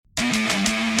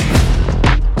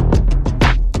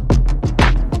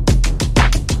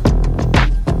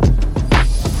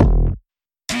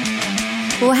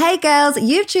girls,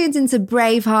 you've tuned into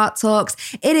Braveheart Talks.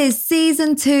 It is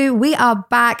season 2. We are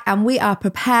back and we are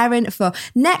preparing for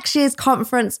next year's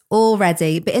conference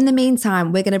already. But in the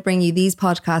meantime, we're going to bring you these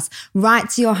podcasts right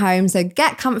to your home. So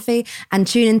get comfy and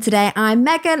tune in today. I'm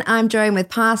Megan. I'm joined with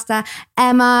Pastor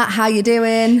Emma. How you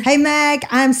doing? Hey Meg,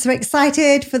 I'm so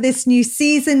excited for this new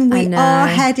season. We are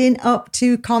heading up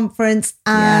to conference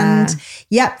and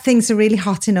yep, things are really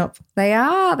hotting up. They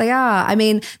are. I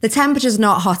mean, the temperature's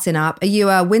not hotting up. Are you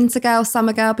a winter girl,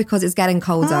 summer girl? Because it's getting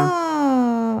colder.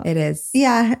 It is.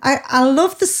 Yeah, I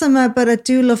love the summer, but I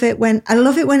do love it when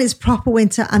it's proper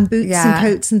winter and boots and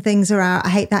coats and things are out. I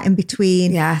hate that in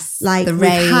between. Yes, like the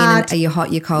rain. Are you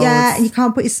hot? You cold? Yeah, and you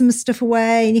can't put your summer stuff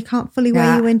away, and you can't fully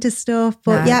wear your winter stuff.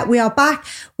 But we are back.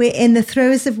 We're in the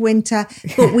throes of winter,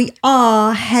 but we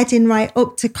are heading right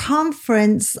up to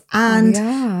conference, and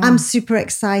I'm super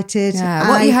excited. Yeah.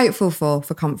 What are you hopeful for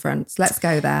conference? Let's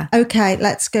go there. Okay,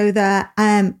 let's go there.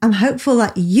 I'm hopeful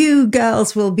that you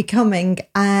girls will be coming.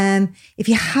 If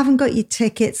you haven't got your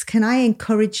tickets, can I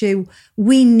encourage you?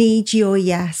 We need your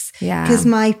yes. Because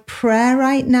my prayer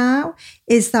right now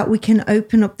is that we can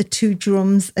open up the 2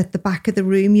 drums at the back of the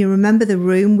room. You remember the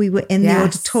room we were in, the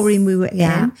auditorium we were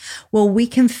in? Well, we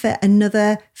can fit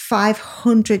another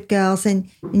 500 girls in.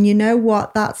 And you know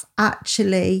what? That's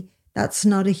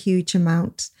not a huge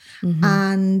amount.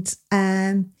 And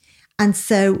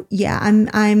so,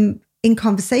 I'm in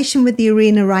conversation with the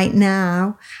arena right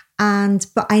now.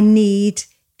 But I need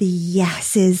the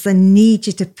yeses. I need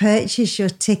you to purchase your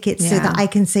tickets so that I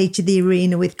can say to the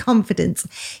arena with confidence,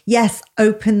 yes,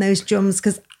 open those drums,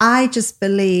 because I just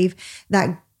believe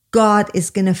that God is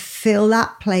going to fill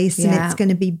that place and it's going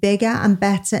to be bigger and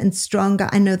better and stronger.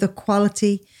 I know the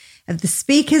quality of the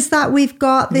speakers that we've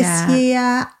got this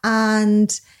year,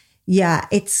 and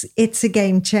it's a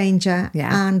game changer,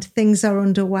 and things are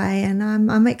underway, and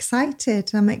I'm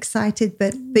excited.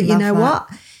 But you know what?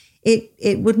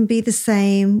 It wouldn't be the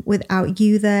same without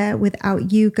you there,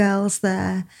 without you girls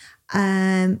there.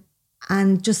 And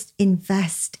just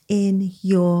invest in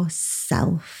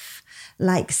yourself.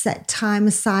 Like, set time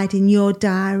aside in your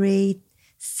diary,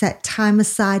 set time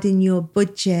aside in your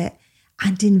budget,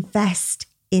 and invest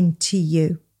into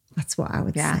you. That's what I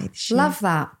would say this year. Love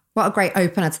that. What a great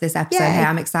opener to this episode here.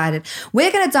 I'm excited. We're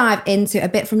going to dive into a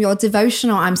bit from your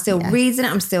devotional. I'm still reading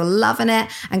it. I'm still loving it.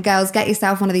 And girls, get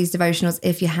yourself one of these devotionals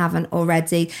if you haven't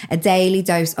already. A daily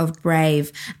dose of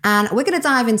Brave. And we're going to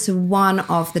dive into one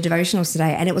of the devotionals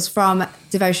today. And it was from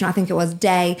devotional, I think it was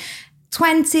day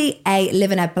 28,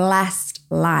 Living a Blessed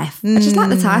Life. I just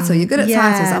like the title. You're good at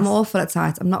titles. I'm awful at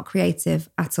titles. I'm not creative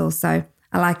at all. So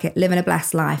I like it. Living a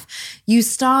blessed life. You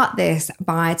start this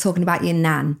by talking about your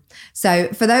nan. So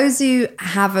for those who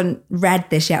haven't read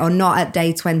this yet or not at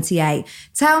day 28,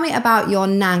 tell me about your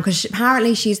nan, because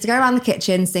apparently she used to go around the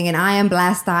kitchen singing, I am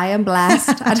blessed, I am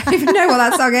blessed. I don't even know what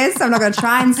that song is, so I'm not going to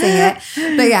try and sing it.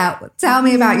 But tell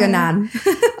me about your nan.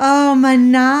 Oh, my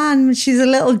nan. She's a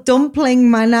little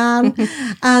dumpling, my nan.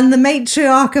 And the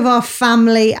matriarch of our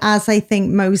family, as I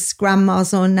think most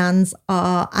grandmas or nans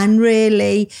are. And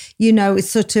really, it's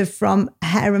sort of from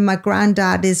her and my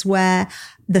granddad is where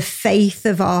the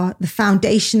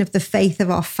foundation of the faith of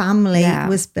our family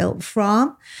was built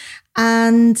from.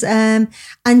 And so,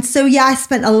 I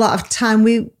spent a lot of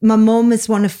time. My mum is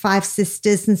one of 5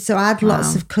 sisters. And so I had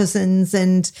lots of cousins,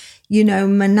 and,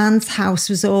 my nan's house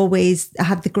was always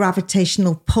had the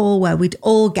gravitational pull where we'd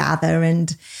all gather.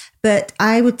 But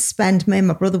I would spend, me and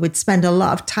my brother would spend a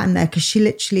lot of time there because she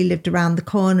literally lived around the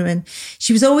corner, and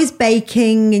she was always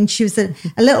baking, and she was a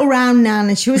little round nan,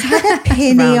 and she always had her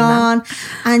pinny on,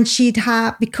 and she'd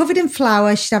be covered in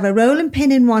flour. She'd have a rolling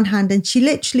pin in one hand, and she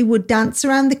literally would dance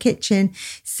around the kitchen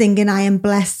singing, I am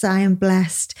blessed, I am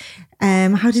blessed.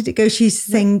 How did it go? She used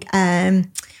to sing,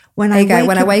 when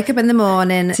I wake up in the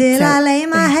morning till I lay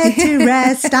my head to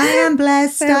rest, I am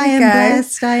blessed, I am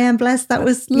blessed, I am blessed. That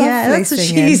was that's what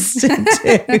she used to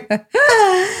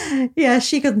do.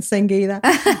 She couldn't sing either.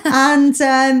 And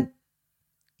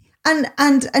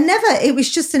never, it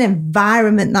was just an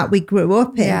environment that we grew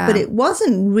up in, but it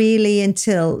wasn't really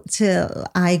until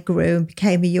I grew and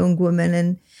became a young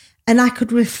woman, and I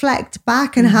could reflect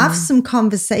back and have some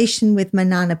conversation with my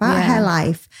nan about her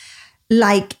life.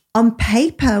 Like, on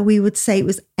paper, we would say it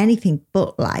was anything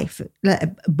but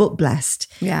but blessed.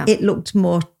 Yeah. It looked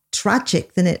more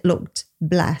tragic than it looked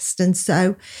blessed. And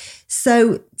so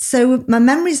my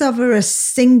memories of her are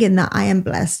singing that I am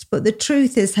blessed. But the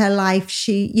truth is, her life,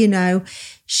 she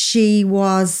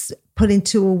was put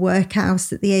into a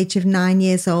workhouse at the age of 9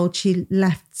 years old. She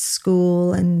left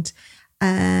school and,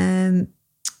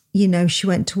 she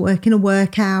went to work in a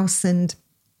workhouse, and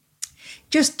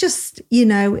just, you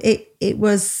know, it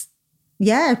was,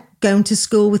 going to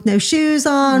school with no shoes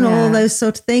on, all those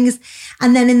sort of things.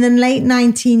 And then in the late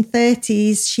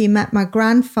 1930s, she met my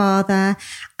grandfather,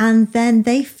 and then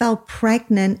they fell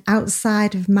pregnant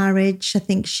outside of marriage. I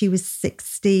think she was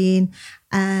 16,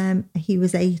 he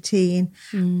was 18.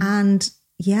 And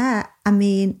I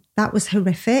mean, that was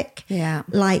horrific. Yeah.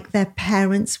 Like their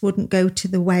parents wouldn't go to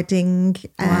the wedding.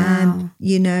 Wow.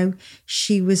 You know,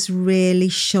 she was really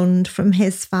shunned from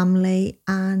his family,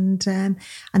 and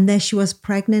there she was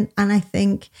pregnant. And I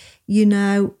think, you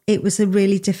know, it was a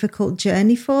really difficult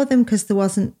journey for them because there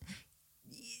wasn't,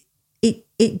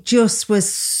 it just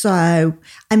was so,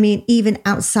 I mean, even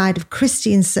outside of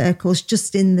Christian circles,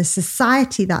 just in the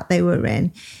society that they were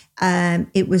in,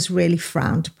 it was really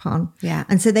frowned upon. Yeah.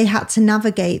 And so they had to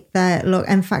navigate their look.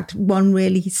 In fact, one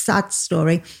really sad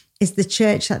story is the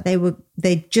church that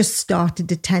they just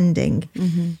started attending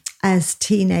as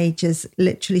teenagers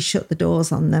literally shut the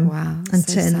doors on them and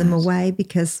so turned them sad. away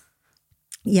because,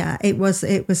 it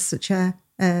was such a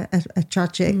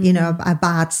tragic, you know, a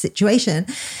bad situation.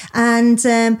 And,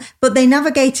 but they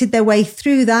navigated their way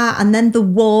through that. And then the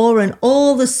war and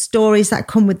all the stories that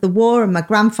come with the war, and my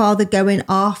grandfather going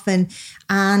off,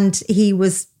 and he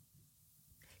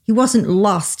wasn't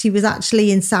lost. He was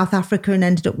actually in South Africa and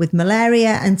ended up with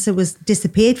malaria, and so was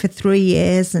disappeared for 3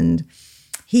 years. And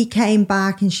he came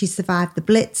back, and she survived the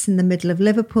Blitz in the middle of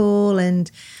Liverpool. And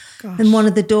one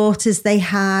of the daughters they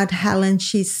had, Helen,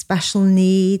 she's special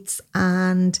needs,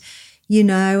 and, you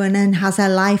know, and then as her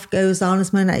life goes on,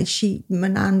 as my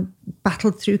nan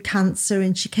battled through cancer,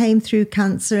 and she came through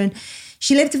cancer, and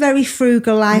she lived a very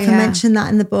frugal life. I mentioned that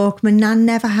in the book. My nan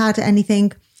never had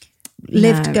anything.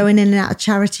 Lived going in and out of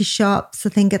charity shops. I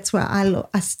think that's where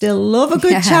I still love a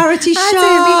good charity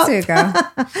shop. Me too, girl.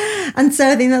 And so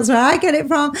I think that's where I get it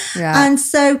from. Yeah. And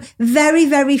so very,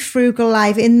 very frugal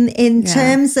life in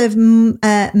terms of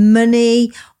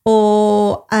money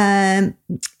or,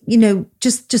 you know,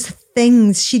 just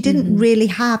things. She didn't really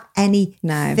have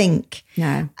anything.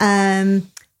 No.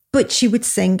 But she would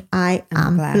sing, I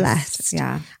am blessed.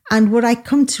 Yeah. And what I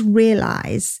come to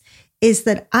realize is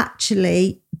that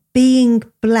actually being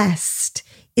blessed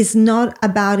is not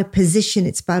about a position,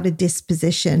 it's about a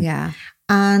disposition. Yeah.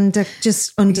 And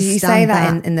just understand you say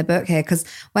that. In the book here, because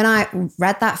when I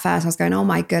read that first, I was going, oh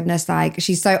my goodness, like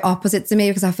she's so opposite to me,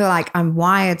 because I feel like I'm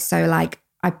wired so like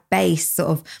I base sort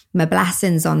of my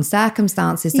blessings on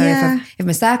circumstances. So if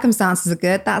my circumstances are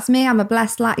good, that's me. I'm a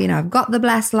blessed life. You know, I've got the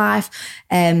blessed life.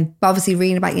 But obviously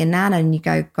reading about your nana and you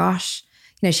go, gosh,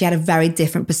 you know, she had a very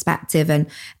different perspective.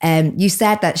 And you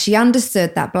said that she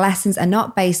understood that blessings are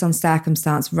not based on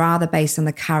circumstance, rather based on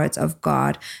the character of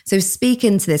God. So speak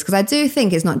into this, because I do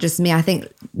think it's not just me. I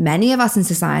think many of us in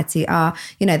society are,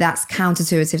 you know, that's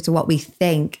counterintuitive to what we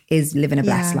think is living a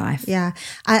blessed life. Yeah.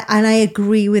 And I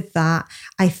agree with that.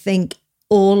 I think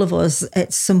all of us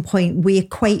at some point, we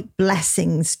equate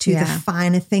blessings to the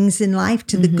finer things in life,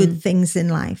 to the good things in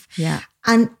life. Yeah.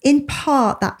 And in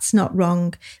part, that's not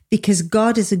wrong, because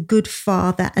God is a good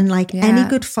father. And like any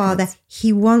good father,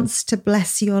 he wants to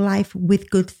bless your life with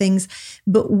good things.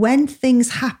 But when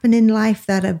things happen in life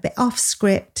that are a bit off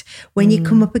script, when you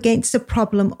come up against a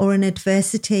problem or an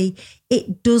adversity,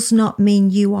 it does not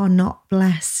mean you are not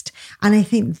blessed. And I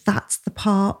think that's the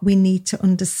part we need to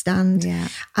understand. Yeah.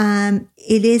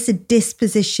 It is a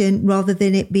disposition rather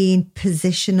than it being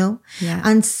positional. Yeah.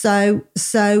 And so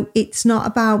it's not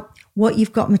about what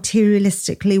you've got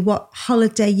materialistically, what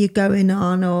holiday you're going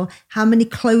on, or how many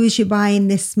clothes you're buying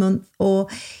this month, or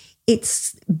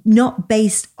it's not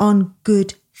based on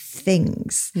good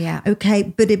things. Yeah. Okay.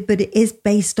 But it is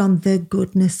based on the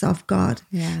goodness of God.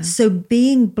 Yeah. So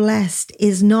being blessed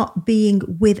is not being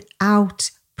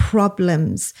without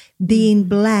problems. Being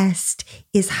blessed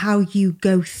is how you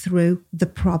go through the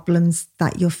problems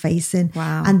that you're facing.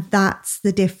 Wow. And that's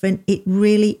the difference. It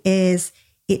really is.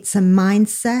 It's a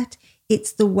mindset.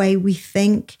 It's the way we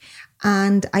think.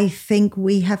 And I think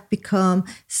we have become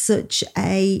such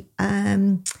a,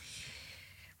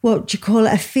 what do you call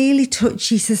it? A feely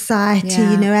touchy society.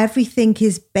 Yeah. You know, everything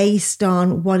is based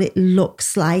on what it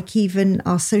looks like. Even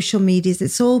our social medias,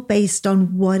 it's all based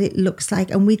on what it looks like.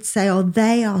 And we'd say, oh,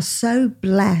 they are so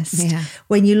blessed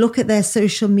when you look at their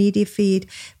social media feed.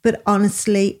 But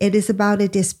honestly, it is about a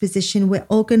disposition. We're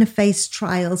all going to face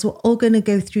trials. We're all going to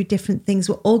go through different things.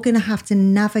 We're all going to have to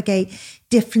navigate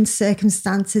different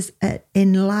circumstances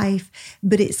in life,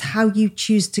 but it's how you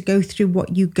choose to go through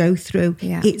what you go through.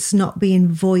 Yeah. It's not being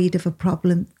void of a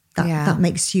problem. that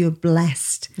makes you a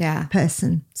blessed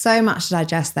person. So much to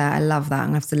digest there. I love that. I'm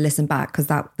going to have to listen back because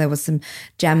there was some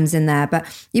gems in there. But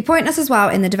you point us as well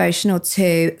in the devotional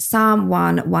to Psalm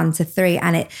 1:1-3,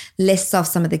 and it lists off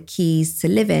some of the keys to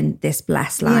living this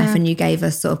blessed life. Yeah. And you gave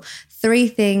us sort of 3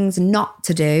 things not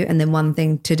to do and then 1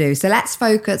 thing to do. So let's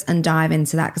focus and dive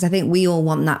into that, because I think we all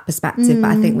want that perspective,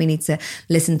 but I think we need to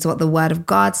listen to what the word of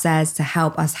God says to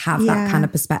help us have that kind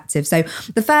of perspective. So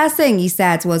the first thing you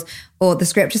said was, or the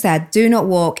scripture said, do not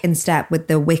walk in step with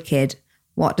the wicked.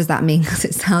 What does that mean? Because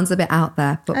it sounds a bit out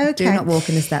there, but do not walk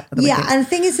in the step of the wicked. Yeah, and I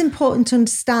think it's important to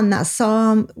understand that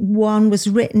Psalm 1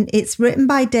 it's written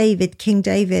by David, King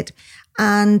David,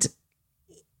 and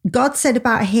God said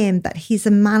about him that he's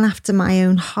a man after my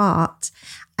own heart.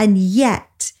 And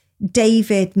yet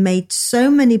David made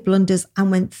so many blunders and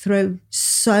went through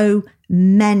so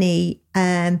many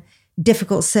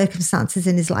difficult circumstances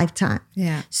in his lifetime.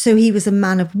 Yeah. So he was a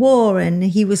man of war, and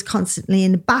he was constantly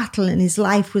in battle, and his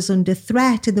life was under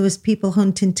threat, and there was people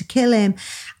hunting to kill him.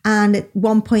 And at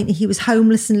one point he was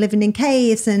homeless and living in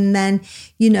caves. And then,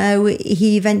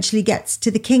 he eventually gets to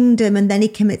the kingdom, and then he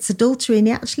commits adultery, and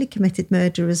he actually committed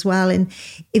murder as well. And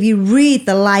if you read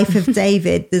the life of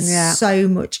David, there's so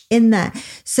much in there.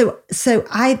 So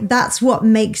that's what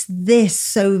makes this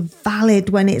so valid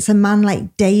when it's a man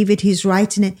like David who's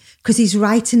writing it, because he's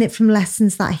writing it from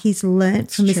lessons that he's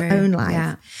learned from his own life.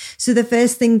 Yeah. So the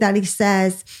first thing that he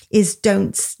says is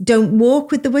don't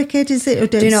walk with the wicked, is it? Or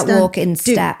do not walk in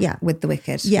step with the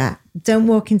wicked. Yeah, don't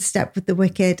walk in step with the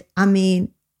wicked. I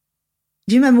mean,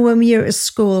 do you remember when we were at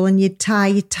school and you'd tie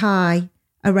your tie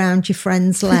around your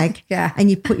friend's leg and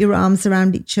you put your arms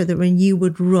around each other and you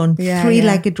would run?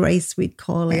 Three-legged race, we'd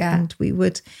call it. Yeah. And we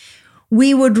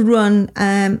would run.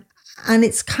 And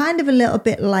it's kind of a little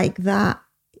bit like that.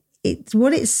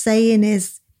 What it's saying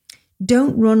is,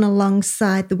 don't run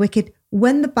alongside the wicked.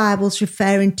 When the Bible's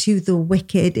referring to the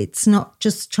wicked, it's not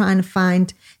just trying to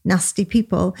find nasty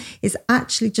people. It's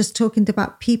actually just talking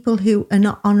about people who are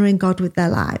not honoring God with their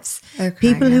lives.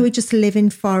 People who are just living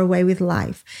far away with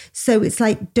life. So it's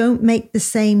like, don't make the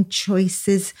same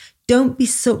choices. Don't be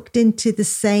sucked into the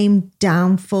same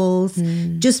downfalls.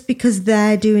 Just because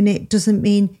they're doing it doesn't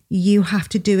mean you have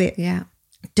to do it. Yeah.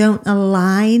 Don't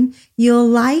align your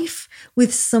life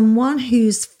with someone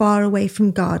who's far away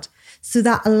from God. So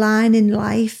that align in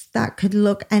life, that could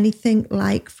look anything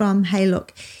like from, hey,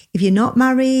 look, if you're not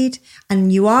married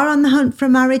and you are on the hunt for a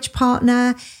marriage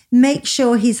partner, make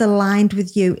sure he's aligned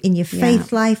with you in your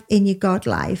faith life, in your God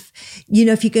life.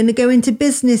 If you're going to go into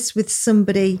business with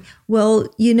somebody, well,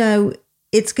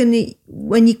 it's going to,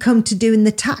 when you come to doing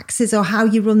the taxes or how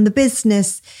you run the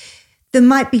business, there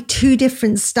might be 2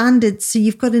 different standards. So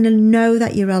you've got to know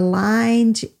that you're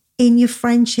aligned in your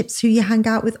friendships, who you hang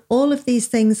out with. All of these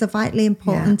things are vitally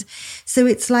important. Yeah. So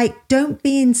it's like, don't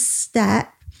be in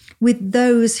step with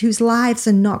those whose lives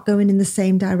are not going in the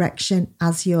same direction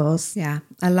as yours. Yeah,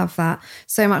 I love that.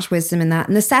 So much wisdom in that.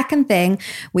 And the second thing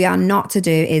we are not to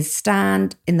do is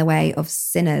stand in the way of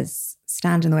sinners.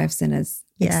 Stand in the way of sinners.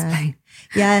 Yeah. Explain.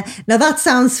 Yeah. Now that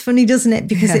sounds funny, doesn't it?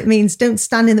 Because it means don't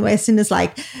stand in the way of sinners.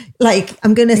 Like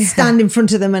I'm going to stand in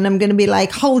front of them and I'm going to be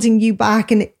like holding you back.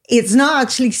 And it's not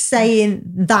actually saying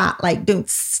that, like, don't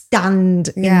stand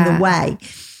in the way.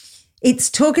 It's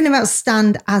talking about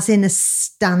stand as in a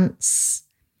stance.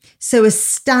 So a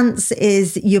stance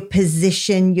is your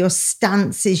position. Your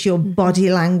stance is your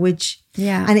body language.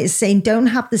 Yeah. And it's saying don't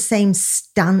have the same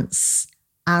stance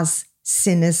as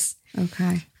sinners.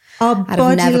 Okay. Our I'd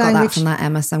body have never language. got that from that,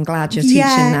 Emma, so I'm glad you're teaching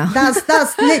now.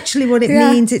 that's literally what it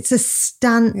means. It's a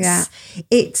stance. Yeah.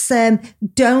 It's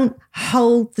don't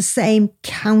hold the same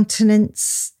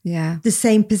countenance, the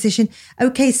same position.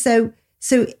 Okay, so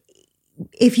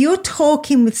if you're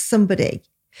talking with somebody,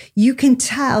 you can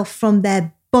tell from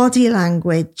their body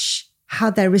language how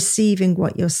they're receiving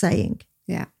what you're saying.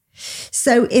 Yeah.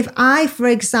 So if I, for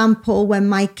example, when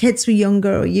my kids were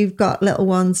younger, or you've got little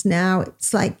ones now,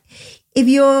 it's like, if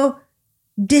you're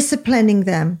disciplining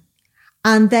them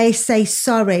and they say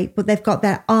sorry, but they've got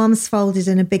their arms folded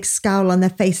and a big scowl on their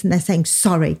face and they're saying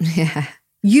sorry. Yeah.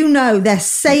 They're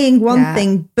saying one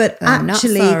thing, but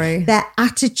actually their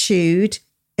attitude,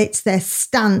 it's their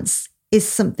stance is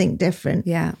something different.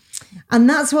 Yeah. And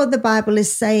that's what the Bible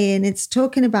is saying. It's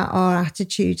talking about our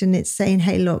attitude, and it's saying,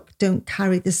 hey, look, don't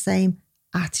carry the same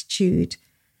attitude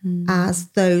as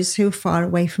those who are far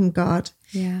away from God.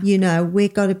 Yeah.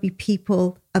 We've got to be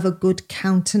people of a good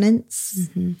countenance.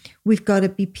 Mm-hmm. We've got to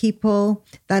be people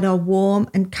that are warm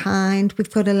and kind.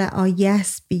 We've got to let our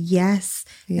yes be yes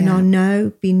and our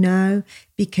no be no,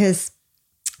 because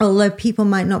although people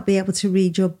might not be able to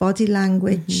read your body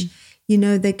language,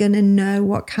 They're going to know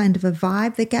what kind of a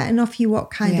vibe they're getting off you, what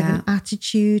kind of an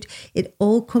attitude. It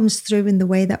all comes through in the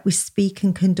way that we speak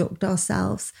and conduct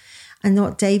ourselves. And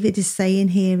what David is saying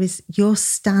here is your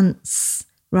stance,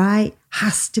 right,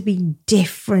 has to be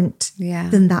different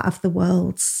than that of the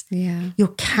world's. Your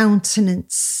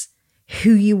countenance,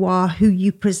 who you are, who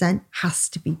you present, has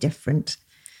to be different.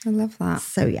 I love that.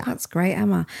 So, That's great,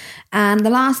 Emma. And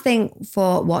the last thing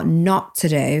for what not to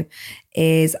do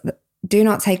is do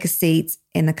not take a seat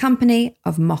in the company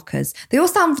of mockers. They all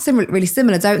sound really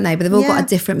similar, don't they? But they've all got a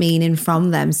different meaning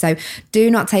from them. So do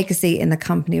not take a seat in the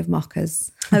company of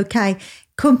mockers. Okay.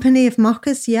 Company of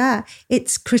mockers,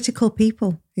 it's critical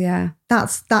people.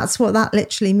 That's what that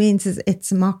literally means, is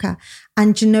it's a mocker.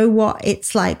 And you know what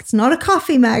it's like? It's not a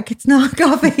coffee mug. It's not a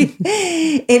coffee.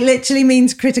 It literally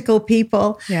means critical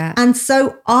people. And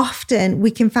so often we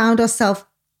can find ourselves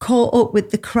caught up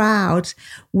with the crowd.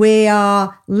 We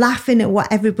are laughing at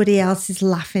what everybody else is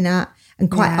laughing at.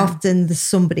 And quite often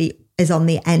somebody is on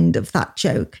the end of that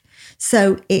joke.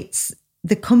 So it's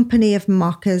the company of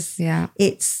mockers.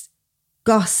 It's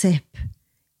gossip,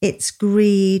 it's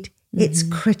greed, it's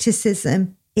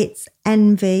criticism, it's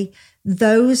envy,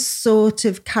 those sort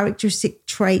of characteristic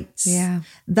traits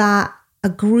that a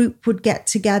group would get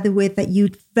together with, that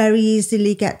you'd very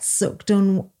easily get sucked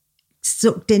into,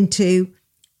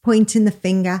 pointing the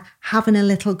finger, having a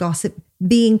little gossip,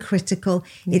 being critical.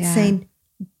 It's saying,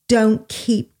 don't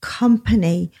keep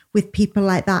company with people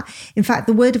like that. In fact,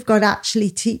 the Word of God actually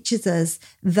teaches us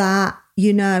that,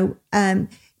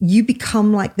 you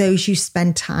become like those you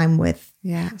spend time with.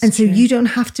 And so you don't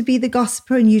have to be the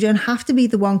gossiper, and you don't have to be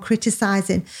the one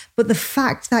criticizing. But the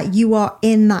fact that you are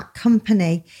in that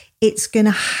company, it's going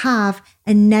to have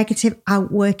a negative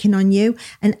outworking on you.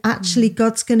 And actually,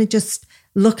 God's going to just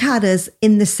look at us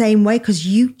in the same way, because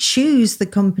you choose the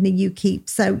company you keep.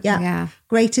 So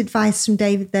great advice from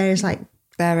David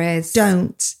there is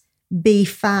don't be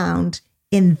found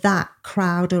in that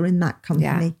crowd or in that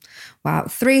company. Wow.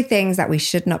 3 things that we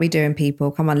should not be doing, people.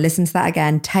 Come on, listen to that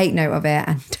again. Take note of it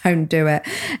and don't do it.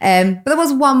 But there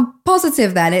was one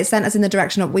positive then. It sent us in the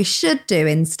direction of what we should do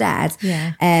instead.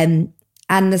 And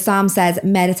the Psalm says,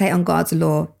 meditate on God's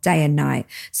law day and night.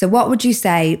 So what would you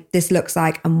say this looks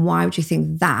like, and why would you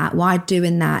think why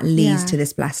doing that leads to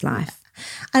this blessed life?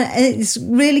 And it's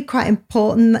really quite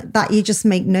important that you just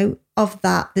make note of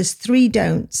that. There's 3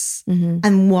 don'ts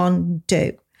and 1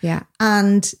 do.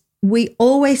 And we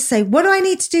always say, what do I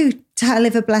need to do to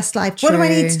live a blessed life? True. What do I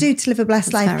need to do to live a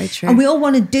blessed life? Very true. And we all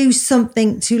want to do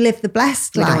something to live the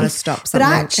blessed life. We don't want to stop something.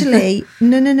 But actually,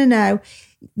 no.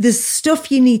 There's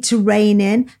stuff you need to rein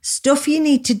in, stuff you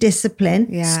need to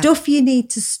discipline, stuff you need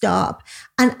to stop.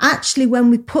 And actually, when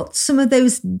we put some of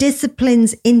those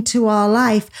disciplines into our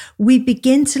life, we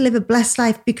begin to live a blessed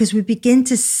life, because we begin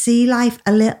to see life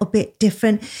a little bit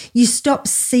different. You stop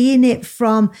seeing it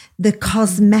from the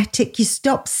cosmetic. You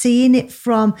stop seeing it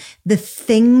from the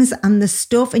things and the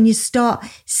stuff, and you start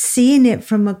seeing it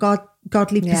from a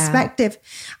godly perspective.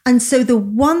 And so the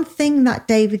one thing that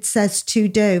David says to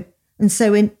do, and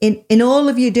so in all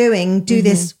of your doing, do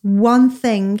this one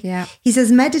thing. He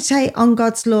says, meditate on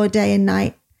God's law day and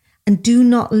night, and do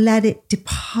not let it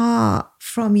depart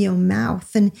from your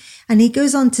mouth. And he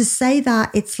goes on to say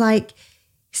that it's like,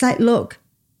 look,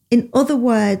 in other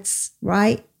words,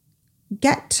 right,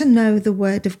 get to know the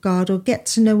Word of God, or get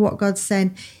to know what God's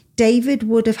saying. David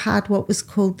would have had what was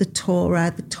called the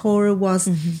Torah. The Torah was,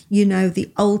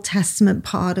 the Old Testament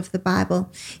part of the Bible.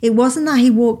 It wasn't that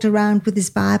he walked around with his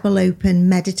Bible open,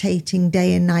 meditating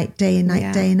day and night, day and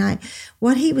night, day and night.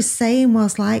 What he was saying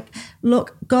was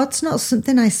look, God's not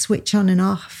something I switch on and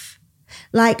off.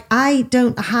 I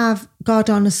don't have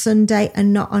God on a Sunday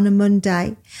and not on a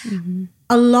Monday.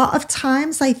 A lot of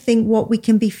times I think what we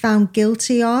can be found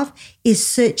guilty of is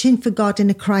searching for God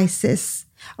in a crisis.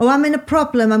 Oh, I'm in a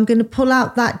problem. I'm going to pull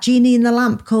out that genie in the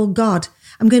lamp called God.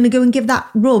 I'm going to go and give that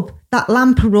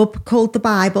lamp a rub called the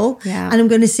Bible. And I'm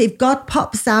going to see if God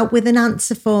pops out with an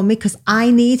answer for me, because I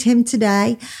need him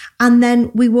today. And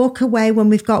then we walk away when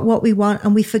we've got what we want,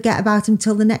 and we forget about him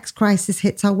till the next crisis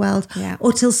hits our world,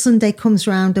 or till Sunday comes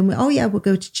round and we'll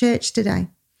go to church today.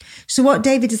 So what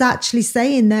David is actually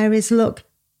saying there is, look,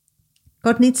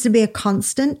 God needs to be a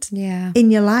constant in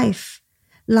your life.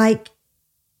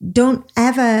 Don't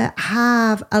ever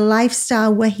have a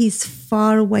lifestyle where he's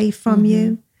far away from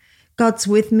you. God's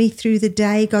with me through the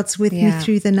day. God's with me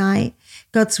through the night.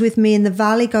 God's with me in the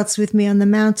valley. God's with me on the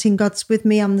mountain. God's with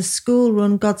me on the school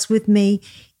run. God's with me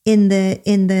in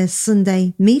the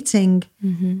Sunday meeting.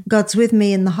 God's with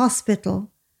me in the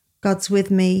hospital. God's with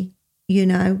me,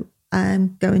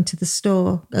 going to the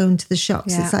store, going to the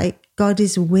shops. It's like God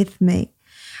is with me.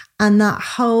 And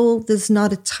there's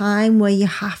not a time where you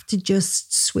have to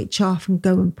just switch off and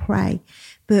go and pray.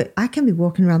 But I can be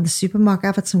walking around the supermarket.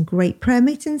 I've had some great prayer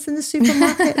meetings in the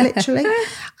supermarket, literally.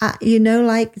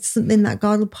 Like it's something that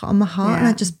God will put on my heart. And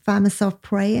I just find myself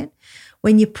praying.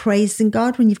 When you're praising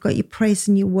God, when you've got your praise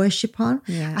and your worship on,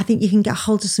 I think you can get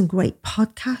hold of some great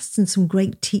podcasts and some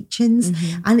great teachings.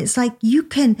 And it's like you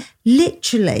can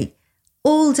literally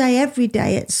all day, every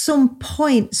day, at some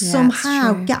point,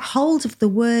 somehow get hold of the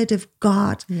word of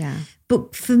God. Yeah.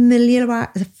 But familiarize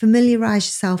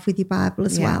yourself with your Bible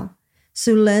as well.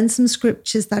 So learn some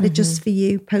scriptures that are just for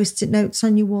you, Post-it notes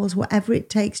on your walls, whatever it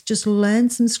takes. Just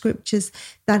learn some scriptures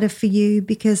that are for you,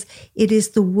 because it is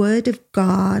the word of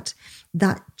God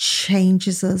that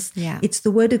changes us. Yeah. It's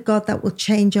the word of God that will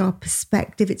change our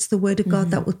perspective. It's the word of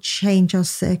God that will change our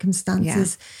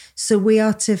circumstances. Yeah. So we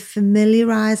are to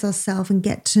familiarize ourselves and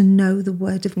get to know the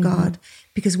word of God,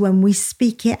 because when we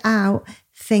speak it out,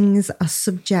 things are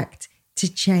subject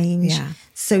to change. Yeah.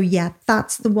 So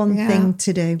that's the one thing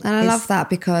to do. And I love that,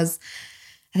 because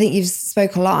I think you've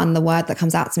spoke a lot on the word that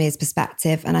comes out to me is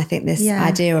perspective. And I think this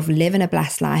idea of living a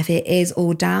blessed life, it is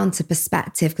all down to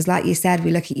perspective. Because like you said,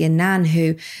 we look at your nan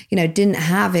who, didn't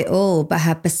have it all, but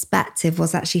her perspective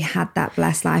was that she had that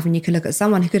blessed life. And you can look at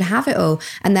someone who could have it all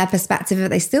and their perspective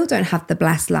that they still don't have the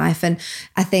blessed life. And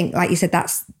I think, like you said,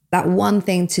 that's that one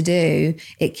thing to do.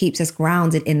 It keeps us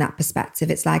grounded in that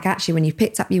perspective. It's like, actually, when you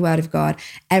picked up your word of God,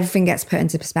 everything gets put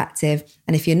into perspective.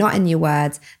 And if you're not in your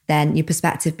words, then your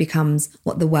perspective becomes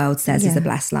what the world says is a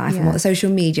blessed life and what the social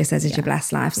media says is your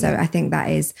blessed life. So I think that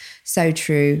is so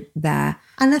true there.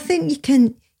 And I think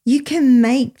you can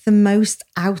make the most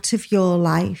out of your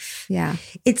life. Yeah.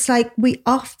 It's like we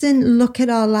often look at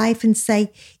our life and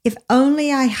say, if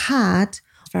only I had,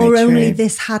 or only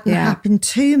this hadn't happened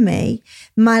to me,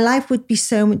 my life would be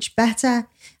so much better.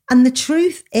 And the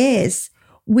truth is,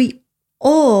 we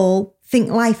all think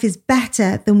life is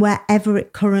better than wherever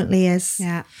it currently is.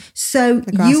 Yeah. So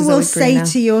you will say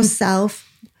to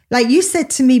yourself, like you said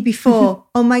to me before,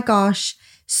 oh my gosh,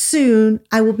 soon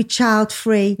I will be child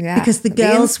free because the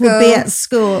girls will be at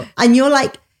school. And you're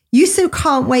like, you so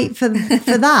can't wait for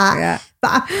that. But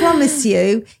I promise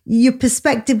you, your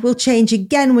perspective will change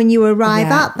again when you arrive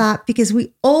at that, because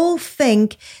we all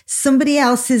think somebody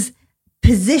else's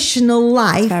positional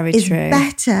life is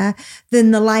better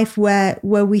than the life where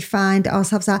we find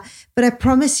ourselves at. But I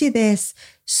promise you this,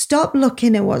 stop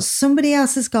looking at what somebody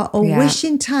else has got or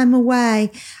wishing time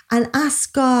away, and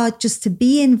ask God just to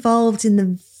be involved in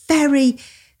the very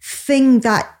thing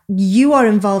that you are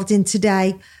involved in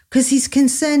today, because he's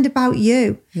concerned about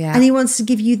you and he wants to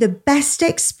give you the best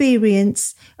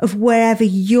experience of wherever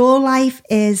your life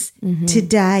is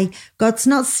today. God's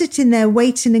not sitting there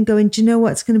waiting and going, do you know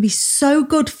what? It's going to be so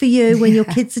good for you when your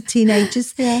kids are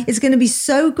teenagers. It's going to be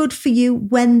so good for you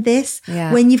when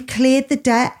when you've cleared the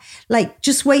debt. Like,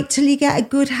 just wait till you get a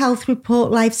good health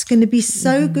report. Life's going to be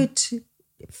so good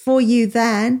for you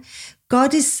then.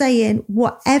 God is saying,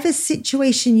 whatever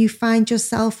situation you find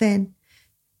yourself in,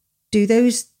 do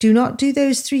not do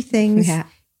those three things.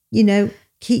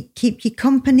 Keep your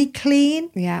company clean.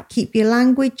 Keep your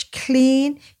language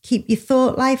clean. Keep your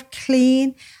thought life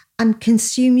clean, and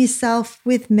consume yourself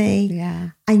with me.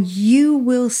 And you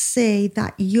will see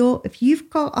that if you've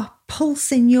got a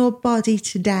pulse in your body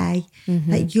today,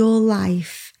 that your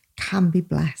life can be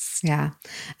blessed. And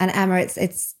Emma,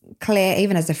 it's clear,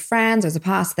 even as a friend or as a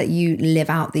pastor, that you live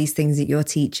out these things that you're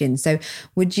teaching. So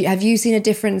have you seen a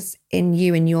difference in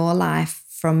you in your life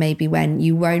from maybe when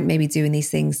you weren't maybe doing these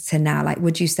things to now? Like,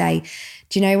 would you say,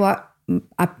 do you know what?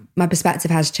 My perspective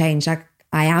has changed. I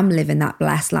am living that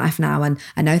blessed life now, and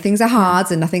I know things are hard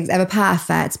and nothing's ever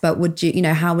perfect, but would you,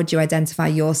 how would you identify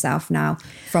yourself now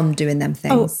from doing them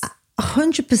things?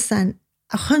 100%.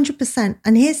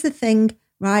 And here's the thing,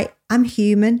 right? I'm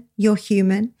human, you're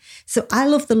human. So I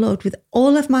love the Lord with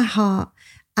all of my heart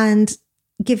and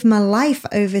give my life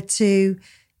over to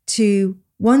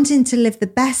wanting to live the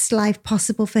best life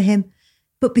possible for him.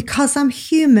 But because I'm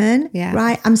human,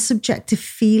 right, I'm subject to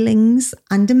feelings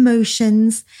and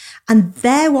emotions, and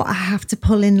they're what I have to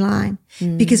pull in line.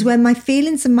 Because when my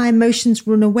feelings and my emotions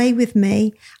run away with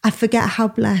me, I forget how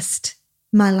blessed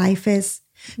my life is.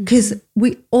 Because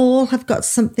we all have got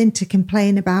something to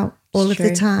complain about all of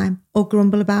the time or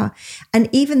grumble about. And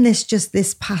even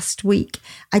this past week,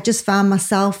 I just found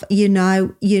myself,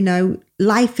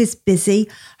 life is busy,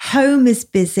 home is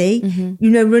busy,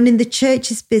 running the church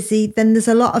is busy. Then there's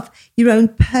a lot of your own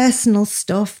personal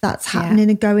stuff that's happening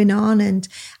and going on. And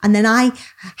then I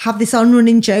have this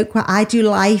on-running joke where I do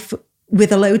life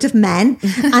with a load of men.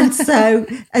 And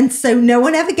so no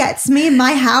one ever gets me in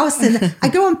my house. And I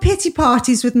go on pity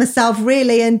parties with myself,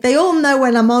 really. And they all know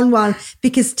when I'm on one,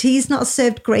 because tea's not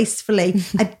served gracefully.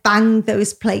 I bang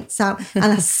those plates out and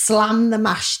I slam the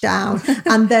mash down,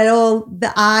 and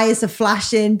the eyes are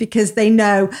flashing because they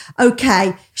know,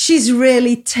 okay, she's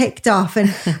really ticked off.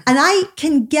 And I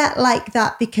can get like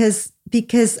that because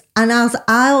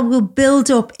I will build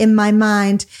up in my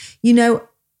mind,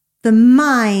 the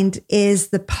mind is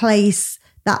the place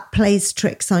that plays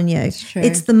tricks on you.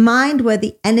 It's the mind where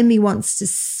the enemy wants to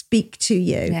speak to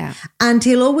you. Yeah. And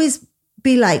he'll always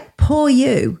be like, poor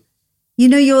you.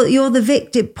 You're the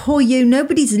victim, poor you.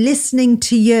 Nobody's listening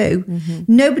to you. Mm-hmm.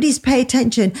 Nobody's paying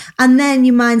attention. And then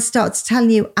your mind starts telling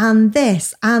you, and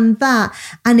this and that.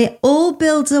 And it all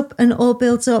builds up and all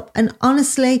builds up. And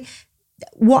honestly,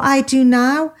 what I do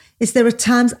now is there are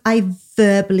times I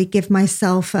verbally give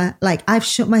myself I've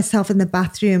shut myself in the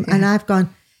bathroom and I've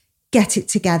gone, get it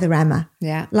together, Emma.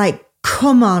 Yeah. Like,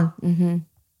 come on. Mm-hmm.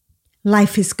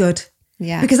 Life is good.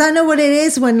 Yeah. Because I know what it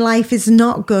is when life is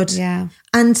not good. Yeah.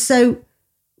 And so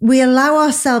we allow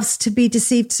ourselves to be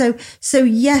deceived. So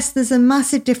yes, there's a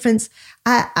massive difference.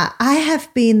 I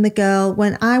have been the girl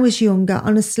when I was younger.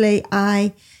 Honestly,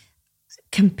 I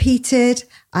competed,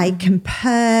 I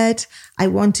compared, I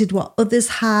wanted what others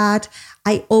had.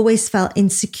 I always felt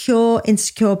insecure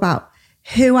about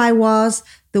who I was,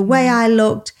 the way I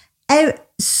looked,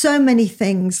 so many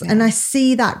things. Yeah. And I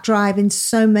see that drive in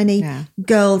so many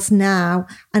girls now.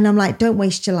 And I'm like, don't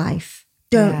waste your life.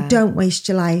 Don't waste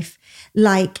your life.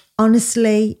 Like,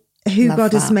 honestly, who Love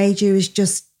God that. has made you is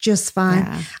just fine.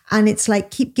 Yeah. And it's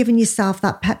like, keep giving yourself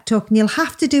that pep talk, and you'll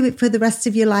have to do it for the rest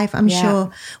of your life, I'm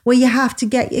sure, where you have to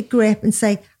get your grip and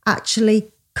say,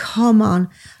 actually, come on.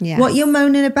 Yes. What you're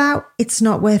moaning about, it's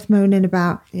not worth moaning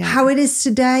about. Yeah. How it is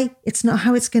today, it's not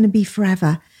how it's going to be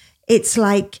forever. It's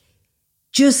like,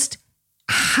 just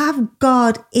have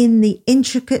God in the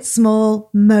intricate, small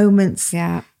moments.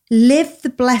 Yeah. Live the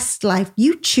blessed life.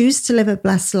 You choose to live a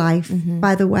blessed life,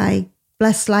 by the way.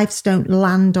 Blessed lives don't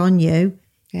land on you.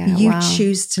 Yeah, you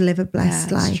choose to live a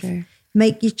blessed life. True.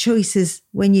 Make your choices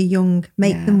when you're young.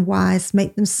 Make them wise,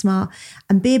 make them smart,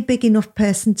 and be a big enough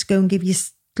person to go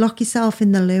and lock yourself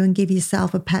in the loo and give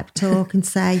yourself a pep talk and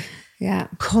say,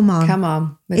 come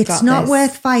on. It's not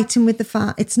worth fighting with the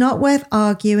fight. It's not worth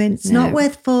arguing. It's not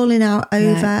worth falling out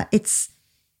over.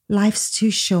 Life's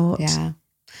too short. Yeah.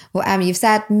 Well, Emma, you've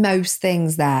said most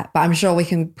things there, but I'm sure we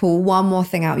can pull one more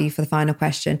thing out of you for the final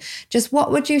question. Just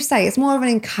what would you say? It's more of an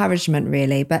encouragement,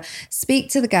 really, but speak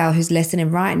to the girl who's listening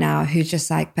right now, who's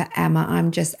just like, but Emma,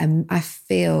 I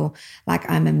feel like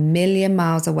I'm a million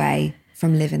miles away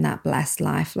from living that blessed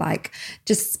life. Like,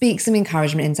 just speak some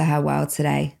encouragement into her world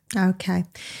today. Okay.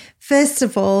 First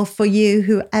of all, for you,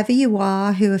 whoever you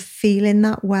are, who are feeling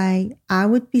that way, I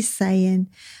would be saying,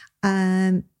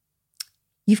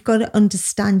 you've got to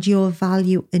understand your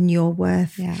value and your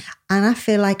worth. Yeah. And I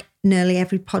feel like nearly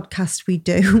every podcast we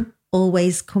do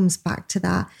always comes back to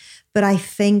that. But I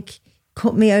think,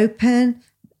 cut me open,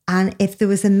 and if there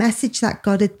was a message that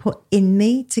God had put in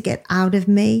me to get out of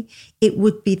me, it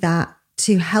would be that,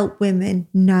 to help women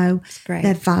know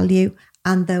their value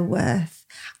and their worth.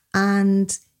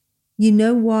 And you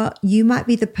know what? You might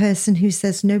be the person who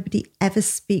says, nobody ever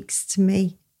speaks to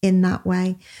me in that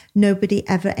way. Nobody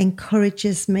ever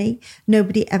encourages me.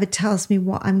 Nobody ever tells me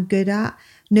what I'm good at.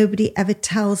 Nobody ever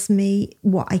tells me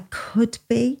what I could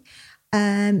be.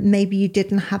 Maybe you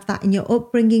didn't have that in your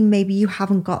upbringing. Maybe you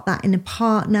haven't got that in a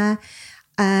partner.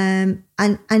 And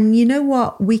you know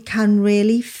what? We can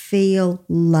really feel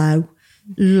low.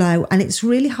 And it's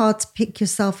really hard to pick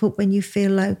yourself up when you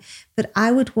feel low. But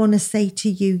I would want to say to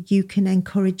you, you can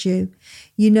encourage you.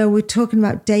 You know, we're talking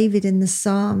about David in the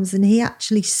Psalms, and he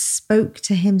actually spoke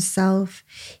to himself.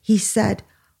 He said,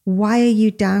 why are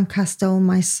you downcast, O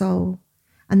my soul?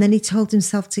 And then he told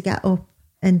himself to get up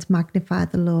and magnify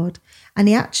the Lord. And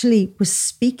he actually was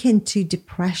speaking to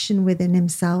depression within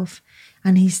himself.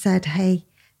 And he said, hey,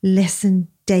 listen,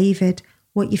 David,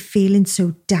 what you're feeling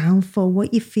so down for,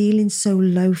 what you're feeling so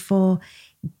low for,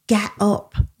 get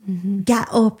up. Mm-hmm. Get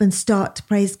up and start to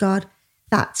praise God.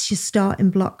 That's your starting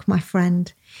block, my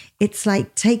friend. It's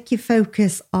like, take your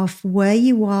focus off where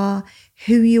you are,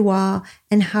 who you are,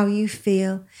 and how you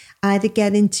feel. Either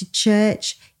get into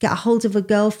church, get a hold of a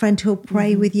girlfriend who'll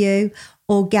pray with you,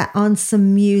 or get on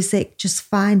some music. Just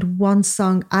find one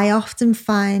song. I often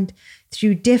find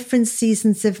through different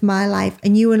seasons of my life,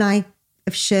 and you and I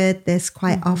have shared this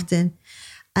quite often,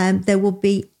 there will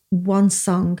be one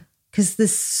song, because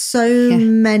there's so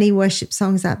many worship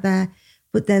songs out there,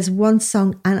 but there's one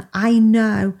song, and I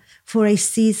know for a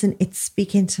season, it's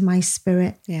speaking to my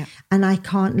spirit. Yeah. And I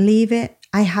can't leave it.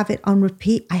 I have it on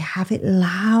repeat. I have it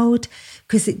loud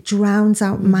because it drowns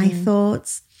out my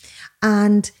thoughts.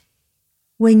 And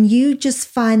when you just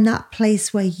find that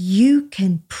place where you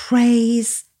can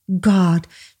praise God,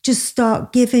 just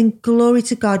start giving glory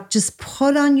to God, just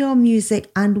put on your music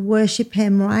and worship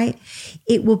him, right?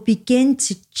 It will begin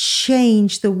to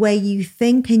change the way you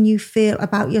think and you feel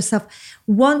about yourself.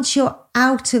 Once you're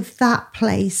out of that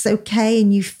place, okay,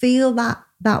 and you feel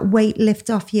that weight lift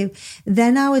off you,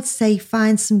 then I would say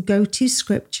find some go-to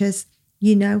scriptures,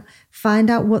 find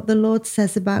out what the Lord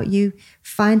says about you,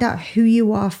 find out who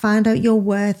you are, find out your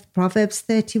worth. Proverbs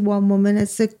 31, woman,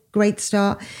 it's a great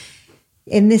start.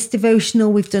 In this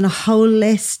devotional, we've done a whole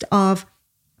list of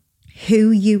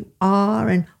who you are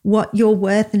and what you're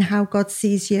worth and how God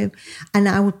sees you. And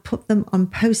I would put them on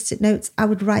Post-it notes. I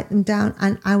would write them down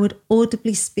and I would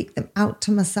audibly speak them out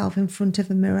to myself in front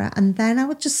of a mirror. And then I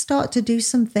would just start to do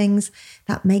some things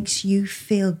that makes you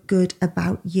feel good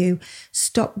about you.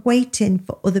 Stop waiting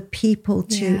for other people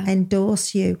to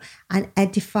endorse you and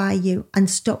edify you, and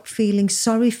stop feeling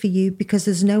sorry for you because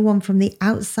there's no one from the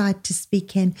outside to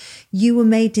speak in. You were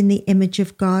made in the image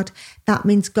of God. That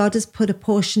means God has put a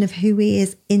portion of who he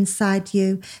is inside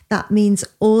you. That means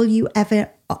all you ever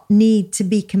need to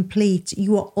be complete,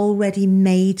 you are already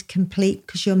made complete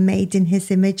because you're made in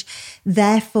his image.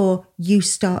 Therefore, you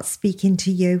start speaking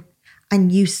to you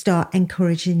and you start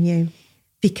encouraging you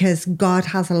because God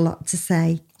has a lot to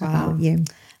say about you.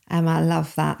 Emma, I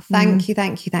love that. Thank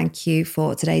you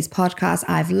for today's podcast.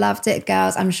 I've loved it,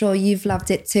 girls. I'm sure you've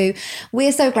loved it too.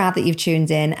 We're so glad that you've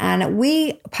tuned in, and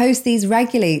we post these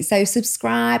regularly. So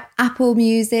subscribe, Apple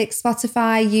Music,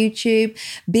 Spotify, YouTube,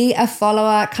 be a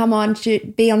follower. Come on,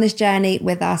 be on this journey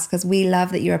with us because we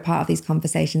love that you're a part of these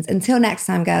conversations. Until next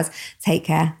time, girls, take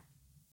care.